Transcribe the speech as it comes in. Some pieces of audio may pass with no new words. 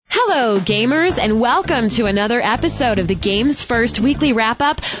Hello, gamers, and welcome to another episode of the Games First Weekly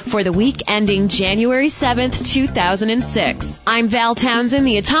Wrap-Up for the week ending January 7th, 2006. I'm Val Townsend,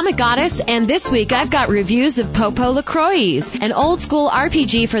 the Atomic Goddess, and this week I've got reviews of Popo LaCroix, an old-school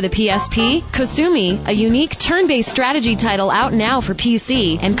RPG for the PSP, Kosumi, a unique turn-based strategy title out now for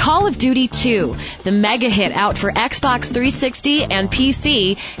PC, and Call of Duty 2, the mega hit out for Xbox 360 and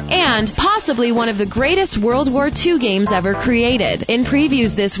PC, and possibly one of the greatest World War II games ever created. In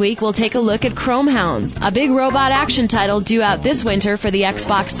previews this week, we'll take a look at Chrome Hounds, a big robot action title due out this winter for the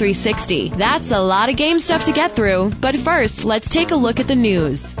Xbox 360. That's a lot of game stuff to get through, but first, let's take a look at the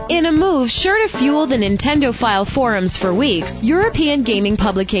news. In a move sure to fuel the Nintendophile forums for weeks, European gaming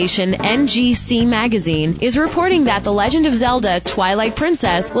publication NGC Magazine is reporting that The Legend of Zelda Twilight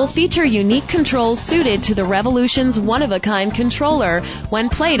Princess will feature unique controls suited to the Revolution's one-of-a-kind controller when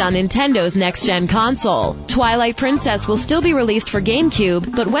played on Nintendo's next-gen console. Twilight Princess will still be released for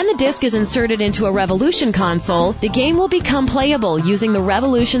GameCube, but when the disc is inserted into a Revolution console, the game will become playable using the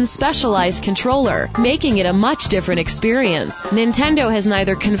Revolution's specialized controller, making it a much different experience. Nintendo has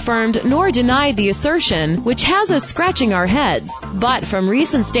neither confirmed nor denied the assertion, which has us scratching our heads. But from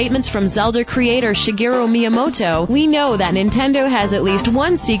recent statements from Zelda creator Shigeru Miyamoto, we know that Nintendo has at least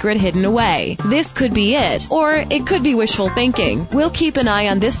one secret hidden away. This could be it, or it could be wishful thinking. We'll keep an eye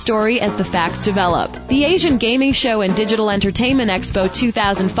on this story as the facts develop. The Asian Gaming Show and Digital Entertainment Expo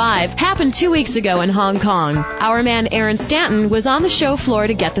 2005 happened 2 weeks ago in Hong Kong. Our man Aaron Stanton was on the show floor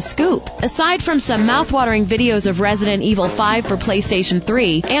to get the scoop. Aside from some mouthwatering videos of Resident Evil 5 for PlayStation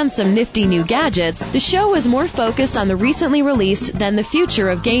 3 and some nifty new gadgets, the show was more focused on the recently released than the future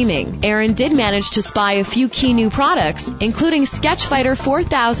of gaming. Aaron did manage to spy a few key new products, including Sketch Fighter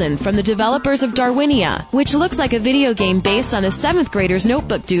 4000 from the developers of Darwinia, which looks like a video game based on a 7th grader's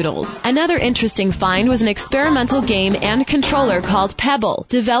notebook doodles. Another interesting find was an experimental game and controller called Pebble,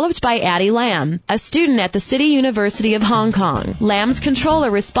 developed by Addie Lam, a student at the City University of Hong Kong. Lam's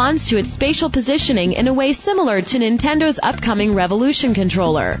controller responds to its spatial positioning in a way similar to Nintendo's upcoming Revolution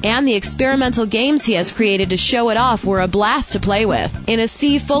controller, and the experimental games he has created to show it off were a blast to play with. In a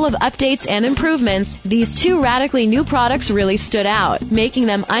sea full of updates and improvements, these two radically new products really stood out, making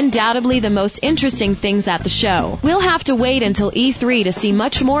them undoubtedly the most interesting things at the show. We'll have to wait until E3 to see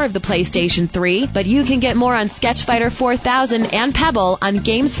much more of the PlayStation 3, but you can get more on Sketch Fighter 4000 and Pebble on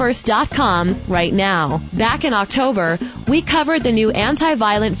GamesFirst.com right now. Back in October, we covered the new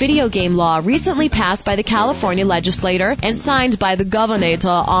anti-violent video game law recently passed by the California legislator and signed by the Governor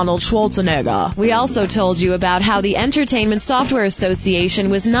Arnold Schwarzenegger. We also told you about how the Entertainment Software Association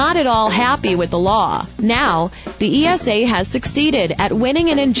was not at all happy with the law. Now, the ESA has succeeded at winning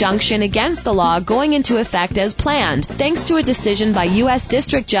an injunction against the law going into effect as planned, thanks to a decision by U.S.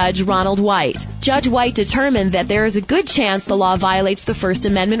 District Judge Ronald White. Judge White determined that there is a good chance the law violates the First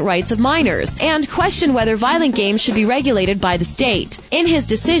Amendment rights of minors and questioned whether violent games should be regulated by the state. In his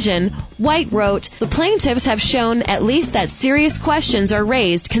decision, White wrote, "The plaintiffs have shown at least that serious questions are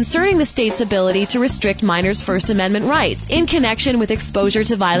raised concerning the state's ability to restrict minors' First Amendment rights in connection with exposure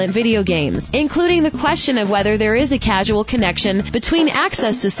to violent video games, including the question of whether there is a causal connection between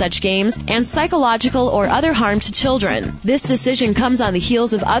access to such games and psychological or other harm to children." This decision comes on the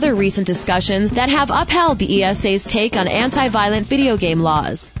heels of other recent discussions that have upheld the ESA's take on anti-violent video game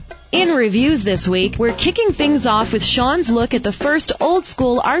laws. In reviews this week, we're kicking things off with Sean's look at the first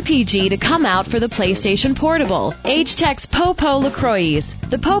old-school RPG to come out for the PlayStation Portable, Agetec's Popo LaCroix.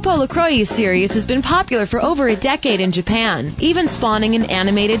 The Popo LaCroix series has been popular for over a decade in Japan, even spawning an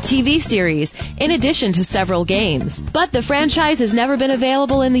animated TV series, in addition to several games. But the franchise has never been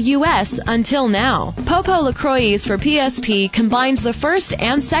available in the US until now. Popo LaCroix for PSP combines the first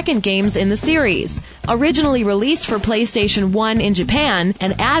and second games in the series, originally released for PlayStation 1 in Japan,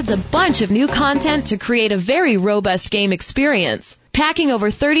 and adds a bunch of new content to create a very robust game experience. Packing over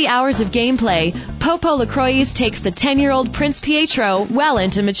 30 hours of gameplay, Popo LaCroix takes the 10-year-old Prince Pietro well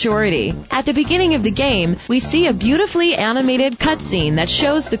into maturity. At the beginning of the game, we see a beautifully animated cutscene that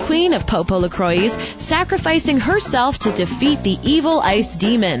shows the queen of Popo LaCroix sacrificing herself to defeat the evil ice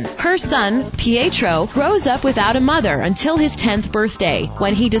demon. Her son, Pietro, grows up without a mother until his 10th birthday,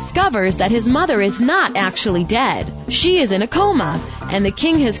 when he discovers that his mother is not actually dead. She is in a coma, and the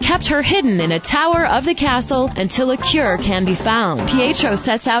king has kept her hidden in a tower of the castle until a cure can be found. Pietro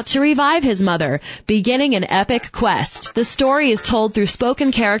sets out to revive his mother, beginning an epic quest. The story is told through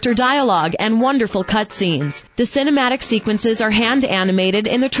spoken character dialogue and wonderful cutscenes. The cinematic sequences are hand-animated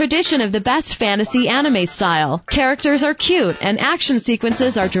in the tradition of the best fantasy anime style. Characters are cute, and action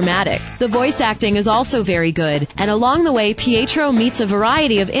sequences are dramatic. The voice acting is also very good, and along the way, Pietro meets a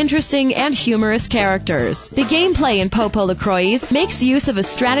variety of interesting and humorous characters. The gameplay in Popol Vuh makes use of a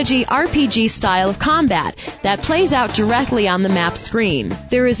strategy RPG style of combat that plays out directly on the map screen.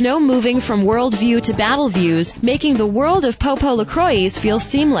 There is no moving from world view to battle views, making the world of Popol Vuh feel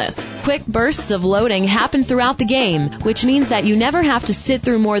seamless. Quick bursts of loading happen throughout the game, which means that you never have to sit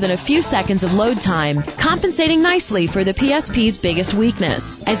through more than a few seconds of load time, compensating nicely for the PSP's biggest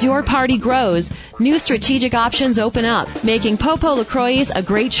weakness. As your party grows, new strategic options open up, making Popol Vuh a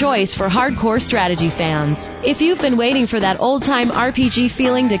great choice for hardcore strategy fans. If you've been waiting for that old-time RPG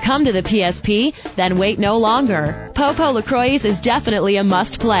feeling to come to the PSP, then wait no longer. Popol Vuh is definitely a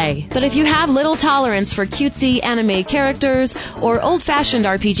must-play. But if you have little tolerance for cutesy anime characters or old-fashioned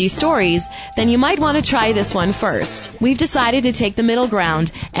RPG stories, then you might want to try this one first. We've decided to take the middle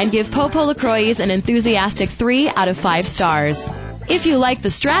ground and give Popol Vuh an enthusiastic 3 out of 5 stars. If you like the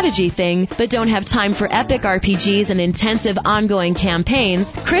strategy thing, but don't have time for epic RPGs and intensive ongoing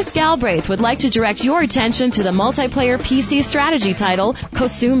campaigns, Chris Galbraith would like to direct your attention to the multiplayer PC strategy title,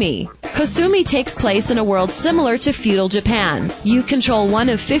 Kosumi. Kosumi takes place in a world similar to feudal Japan. You control one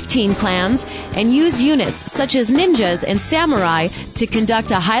of 15 clans and use units such as ninjas and samurai to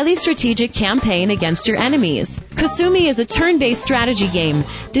conduct a highly strategic campaign against your enemies. Kosumi is a turn-based strategy game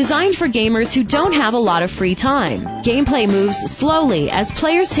designed for gamers who don't have a lot of free time. Gameplay moves slowly as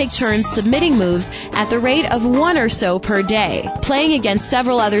players take turns submitting moves at the rate of 1 or so per day. Playing against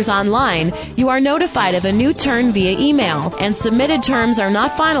several others online, you are notified of a new turn via email, and submitted terms are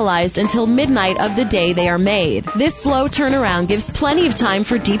not finalized until midnight of the day they are made. This slow turnaround gives plenty of time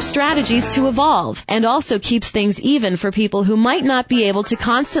for deep strategies to evolve, and also keeps things even for people who might not be able to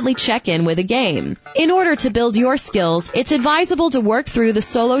constantly check in with a game. In order to build your skills, it's advisable to work through the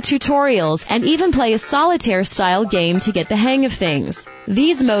solo tutorials and even play a solitaire-style game to get the hang of things.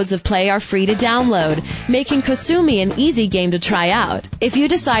 These modes of play are free to download, making Kosumi an easy game to try out. If you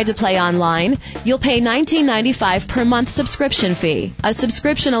decide to play online, you'll pay $19.95 per month subscription fee. A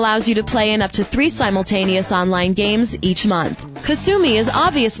subscription allows you to play in up to 3 simultaneous online games each month. Kosumi is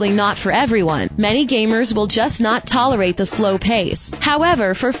obviously not for everyone. Many gamers will just not tolerate the slow pace.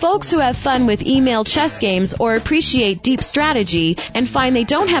 However, for folks who have fun with email chess games or appreciate deep strategy and find they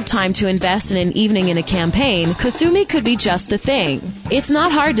don't have time to invest in an evening in a campaign, Kosumi could be just the thing. It's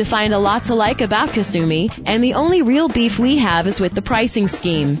not hard to find a lot to like about Kosumi, and the only real beef we have is with the pricing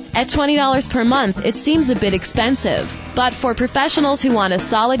scheme. At $20 per month, it seems a bit expensive. But for professionals who want a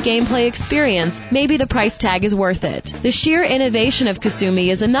solid gameplay experience, maybe the price tag is worth it. The sheer innovation of Kosumi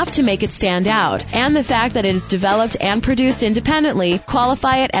is enough to make it stand out, and the fact that it is developed and produced independently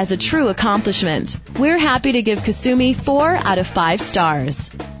qualify it as a true accomplishment. We're happy to give Kosumi 4 out of 5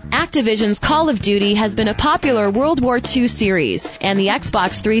 stars. Activision's Call of Duty has been a popular World War II series, and the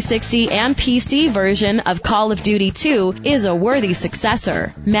Xbox 360 and PC version of Call of Duty 2 is a worthy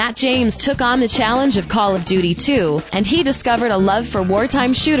successor. Matt James took on the challenge of Call of Duty 2, and he discovered a love for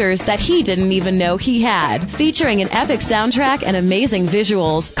wartime shooters that he didn't even know he had. Featuring an epic soundtrack and amazing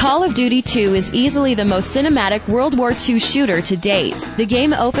visuals, Call of Duty 2 is easily the most cinematic World War II shooter to date. The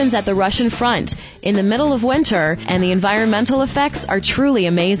game opens at the Russian front in the middle of winter, and the environmental effects are truly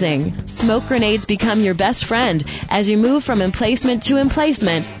amazing. Smoke grenades become your best friend as you move from emplacement to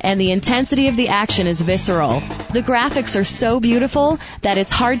emplacement, and the intensity of the action is visceral. The graphics are so beautiful that it's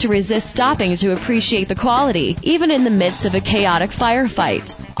hard to resist stopping to appreciate the quality, even in the midst of a chaotic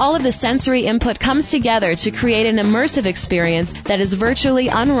firefight. All of the sensory input comes together to create an immersive experience that is virtually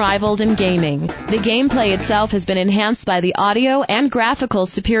unrivaled in gaming. The gameplay itself has been enhanced by the audio and graphical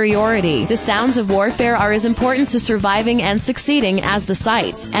superiority. The sounds of warfare are as important to surviving and succeeding as the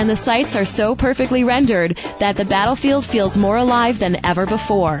sights, and the sights are so perfectly rendered that the battlefield feels more alive than ever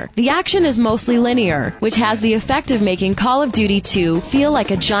before. The action is mostly linear, which has the effect of making Call of Duty 2 feel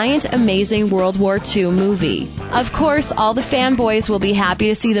like a giant, amazing World War II movie. Of course, all the fanboys will be happy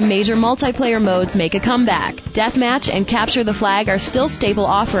to see the major multiplayer modes make a comeback. Deathmatch and Capture the Flag are still staple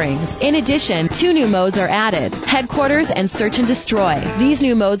offerings. In addition, 2 new modes are added, Headquarters and Search and Destroy. These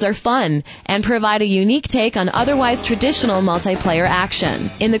new modes are fun and provide a unique take on otherwise traditional multiplayer action.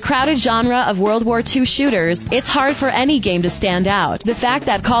 In the crowded genre of World War II shooters, it's hard for any game to stand out. The fact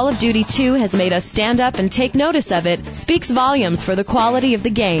that Call of Duty 2 has made us stand up and take notice of it speaks volumes for the quality of the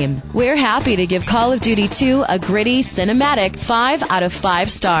game. We're happy to give Call of Duty 2 a gritty, cinematic 5 out of 5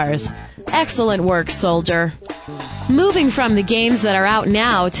 stars. Excellent work, soldier. Moving from the games that are out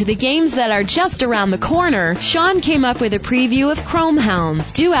now to the games that are just around the corner, Sean came up with a preview of Chrome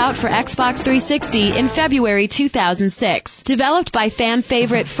Hounds, due out for Xbox 360 in February 2006. Developed by fan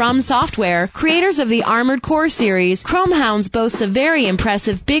favorite From Software, creators of the Armored Core series, Chrome Hounds boasts a very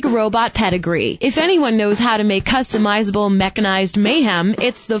impressive big robot pedigree. If anyone knows how to make customizable mechanized mayhem,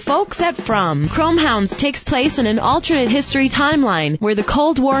 it's the folks at From. Chrome Hounds takes place in an alternate history timeline where the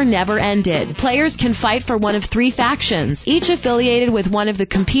Cold War never ended. Players can fight for one of 3 factions, each affiliated with one of the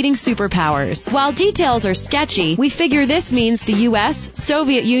competing superpowers. While details are sketchy, we figure this means the US,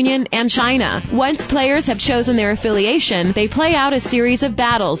 Soviet Union, and China. Once players have chosen their affiliation, they play out a series of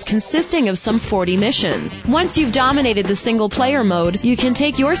battles consisting of some 40 missions. Once you've dominated the single-player mode, you can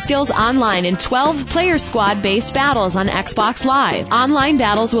take your skills online in 12-player squad-based battles on Xbox Live. Online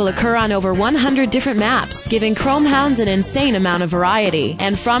battles will occur on over 100 different maps, giving Chrome Hounds an insane amount of variety.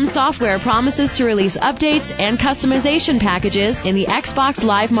 And From Software promises to release updates and customization packages in the Xbox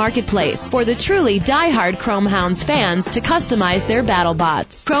Live Marketplace for the truly die-hard Chrome Hounds fans to customize their battle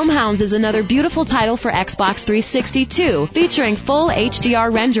bots. Chrome Hounds is another beautiful title for Xbox 360 too, featuring full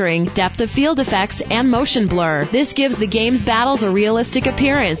HDR rendering, depth of field effects, and motion blur. This gives the game's battles a realistic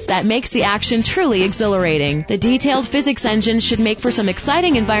appearance that makes the action truly exhilarating. The detailed physics engine should make for some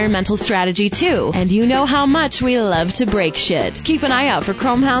exciting environmental strategy too, and you know how much we love to break shit. Keep an eye out for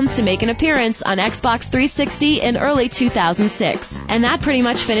Chrome Hounds to make an appearance on Xbox 360 in early 2006. And that pretty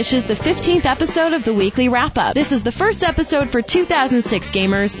much finishes the 15th episode of the Weekly Wrap-Up. This is the first episode for 2006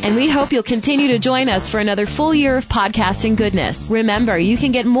 gamers, and we hope you'll continue to join us for another full year of podcasting goodness. Remember, you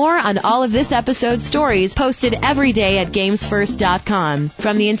can get more on all of this episode's stories posted every day at GamesFirst.com.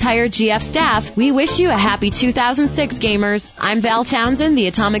 From the entire GF staff, we wish you a happy 2006, gamers. I'm Val Townsend, the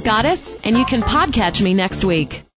Atomic Goddess, and you can podcatch me next week.